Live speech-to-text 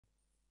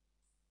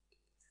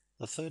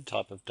The third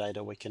type of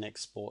data we can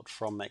export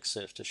from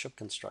MaxSurf to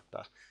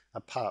ShipConstructor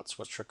are parts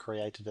which are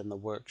created in the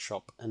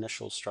Workshop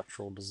Initial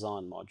Structural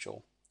Design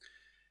module.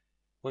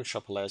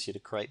 Workshop allows you to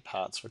create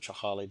parts which are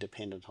highly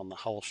dependent on the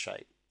hull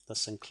shape.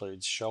 This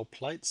includes shell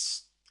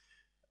plates,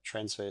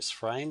 transverse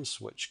frames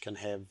which can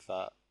have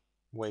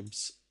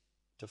webs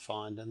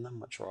defined in them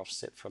which are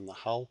offset from the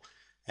hull,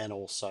 and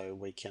also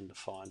we can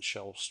define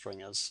shell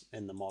stringers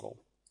in the model.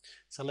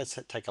 So let's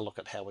take a look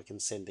at how we can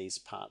send these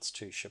parts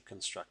to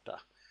ShipConstructor.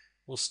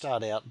 We'll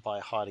start out by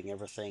hiding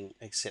everything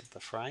except the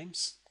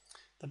frames.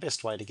 The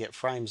best way to get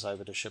frames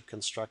over to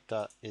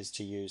ShipConstructor is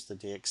to use the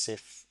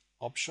DXF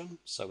option.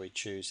 So we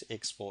choose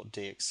Export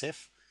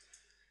DXF.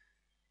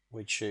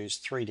 We choose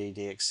 3D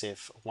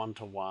DXF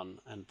 1:1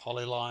 and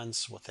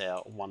polylines with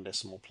our 1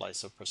 decimal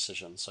place of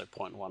precision, so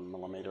 0.1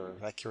 millimeter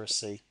of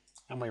accuracy,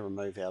 and we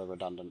remove our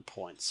redundant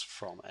points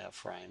from our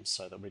frames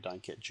so that we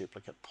don't get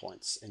duplicate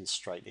points in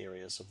straight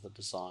areas of the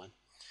design.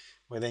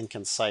 We then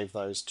can save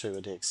those to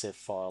a DXF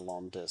file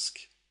on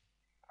disk.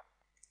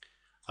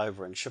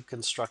 Over in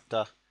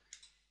ShipConstructor,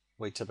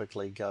 we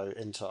typically go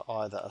into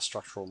either a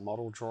structural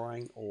model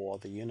drawing or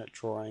the unit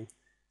drawing,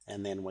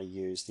 and then we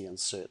use the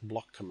insert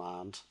block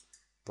command,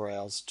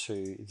 browse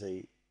to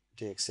the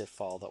DXF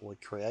file that we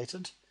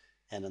created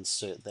and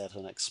insert that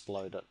and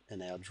explode it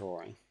in our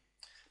drawing.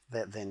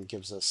 That then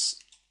gives us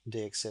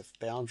DXF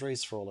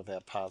boundaries for all of our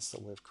parts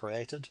that we've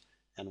created,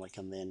 and we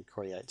can then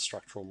create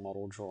structural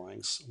model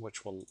drawings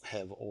which will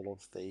have all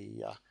of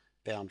the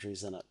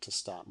boundaries in it to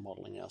start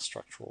modeling our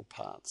structural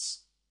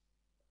parts.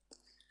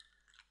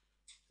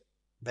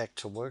 Back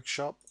to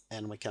Workshop,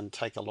 and we can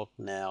take a look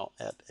now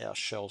at our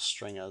shell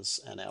stringers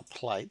and our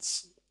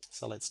plates.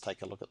 So let's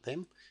take a look at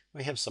them.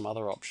 We have some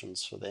other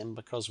options for them.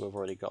 Because we've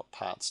already got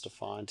parts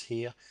defined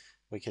here,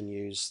 we can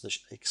use the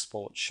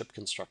Export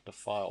ShipConstructor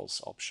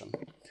Files option.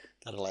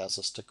 That allows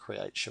us to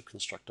create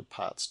ShipConstructor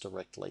parts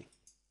directly.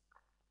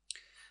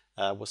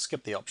 We'll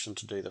skip the option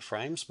to do the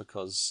frames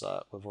because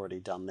we've already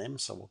done them,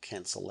 so we'll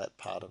cancel that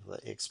part of the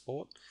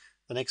export.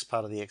 The next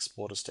part of the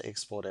export is to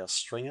export our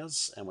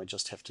stringers, and we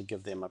just have to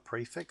give them a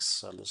prefix.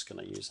 So I'm just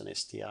going to use an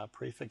str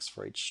prefix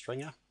for each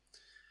stringer.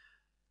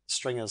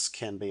 Stringers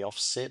can be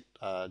offset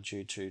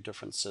due to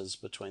differences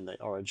between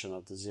the origin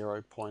of the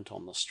 0 point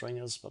on the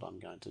stringers, but I'm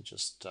going to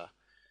just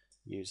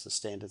use the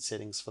standard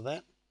settings for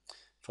that.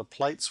 For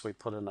plates, we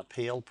put in a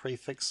PL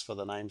prefix for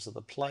the names of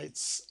the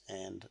plates,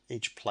 and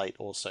each plate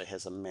also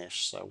has a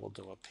mesh, so we'll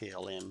do a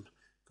PLM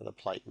for the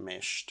plate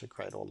mesh to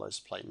create all those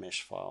plate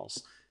mesh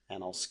files,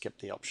 and I'll skip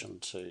the option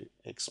to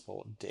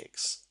export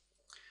DEX.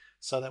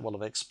 So that will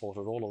have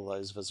exported all of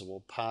those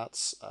visible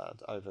parts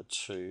over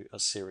to a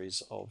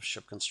series of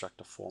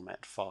ShipConstructor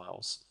format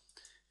files.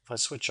 If I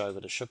switch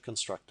over to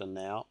ShipConstructor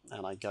now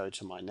and I go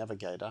to my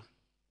navigator,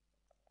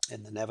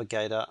 in the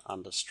navigator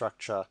under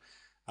Structure,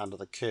 under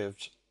the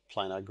Curved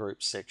Planar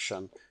Group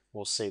section,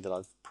 we'll see that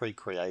I've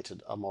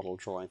pre-created a model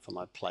drawing for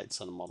my plates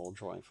and a model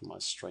drawing for my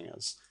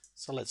stringers.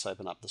 So let's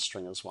open up the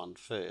stringers one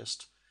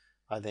first.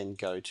 I then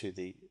go to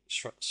the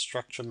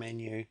Structure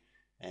menu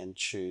and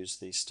choose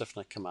the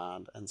stiffener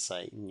command and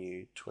say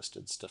New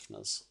Twisted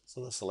Stiffeners.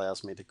 So this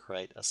allows me to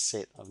create a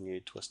set of new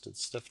twisted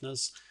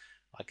stiffeners.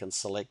 I can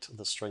select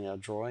the stringer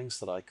drawings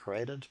that I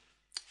created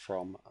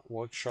from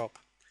Workshop,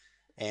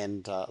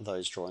 and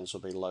those drawings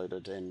will be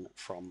loaded in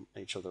from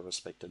each of the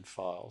respected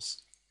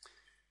files.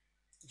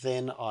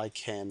 Then I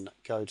can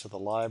go to the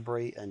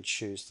library and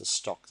choose the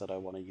stock that I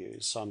want to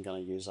use. So I'm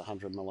going to use a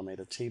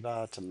 100mm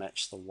T-bar to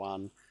match the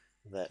one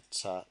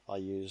that I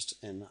used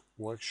in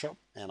Workshop,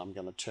 and I'm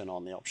going to turn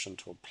on the option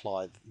to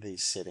apply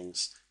these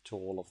settings to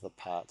all of the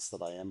parts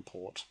that I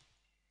import.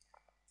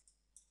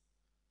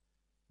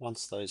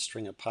 Once those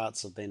stringer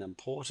parts have been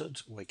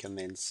imported, we can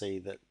then see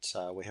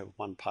that we have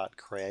one part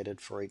created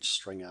for each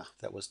stringer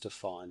that was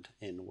defined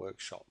in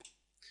Workshop.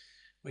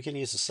 We can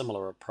use a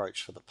similar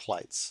approach for the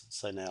plates.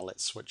 So now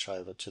let's switch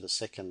over to the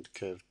second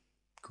curved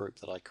group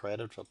that I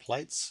created for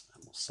plates,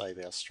 and we'll save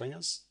our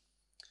stringers.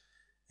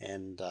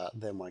 And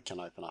then we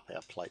can open up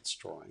our plates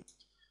drawing.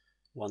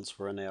 Once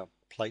we're in our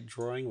plate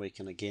drawing, we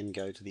can again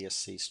go to the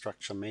SC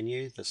Structure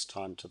menu, this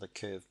time to the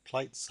Curved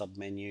Plate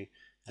submenu,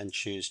 and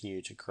choose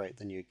New to create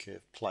the new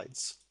curved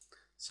plates.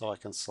 So I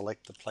can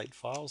select the plate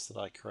files that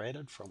I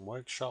created from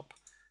Workshop,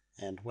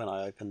 and when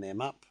I open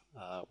them up,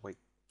 we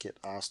get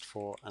asked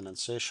for an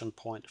insertion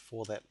point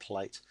for that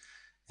plate,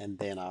 and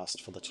then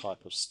asked for the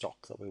type of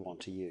stock that we want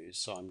to use.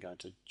 So I'm going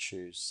to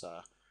choose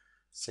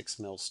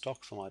 6mm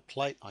stock for my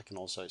plate. I can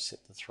also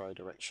set the throw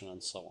direction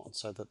and so on,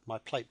 so that my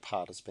plate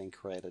part has been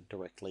created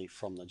directly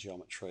from the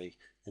geometry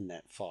in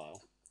that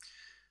file.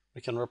 We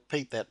can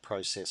repeat that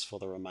process for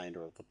the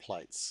remainder of the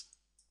plates.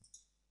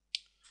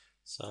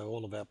 So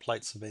all of our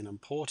plates have been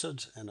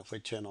imported, and if we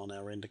turn on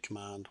our render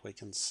command, we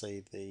can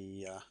see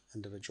the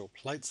individual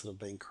plates that have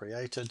been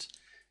created,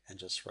 and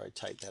just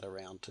rotate that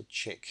around to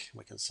check.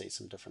 We can see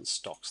some different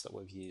stocks that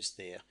we've used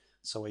there.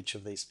 So each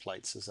of these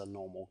plates is a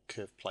normal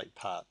curved plate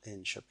part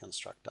in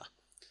ShipConstructor.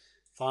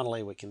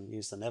 Finally, we can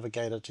use the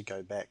navigator to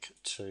go back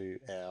to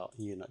our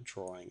unit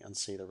drawing and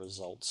see the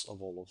results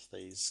of all of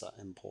these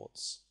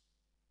imports.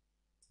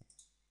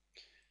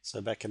 So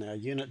back in our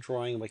unit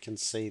drawing, we can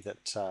see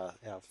that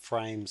our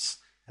frames,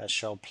 our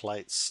shell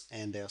plates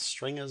and our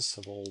stringers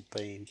have all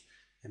been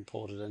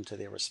imported into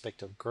their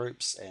respective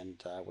groups,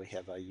 and we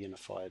have a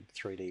unified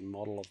 3D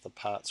model of the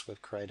parts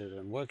we've created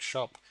in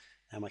Workshop,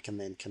 and we can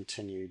then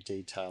continue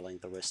detailing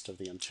the rest of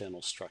the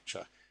internal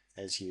structure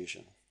as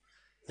usual.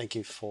 Thank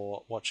you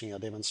for watching our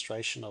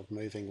demonstration of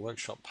moving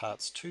Workshop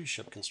parts to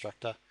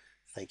ShipConstructor.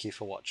 Thank you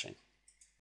for watching.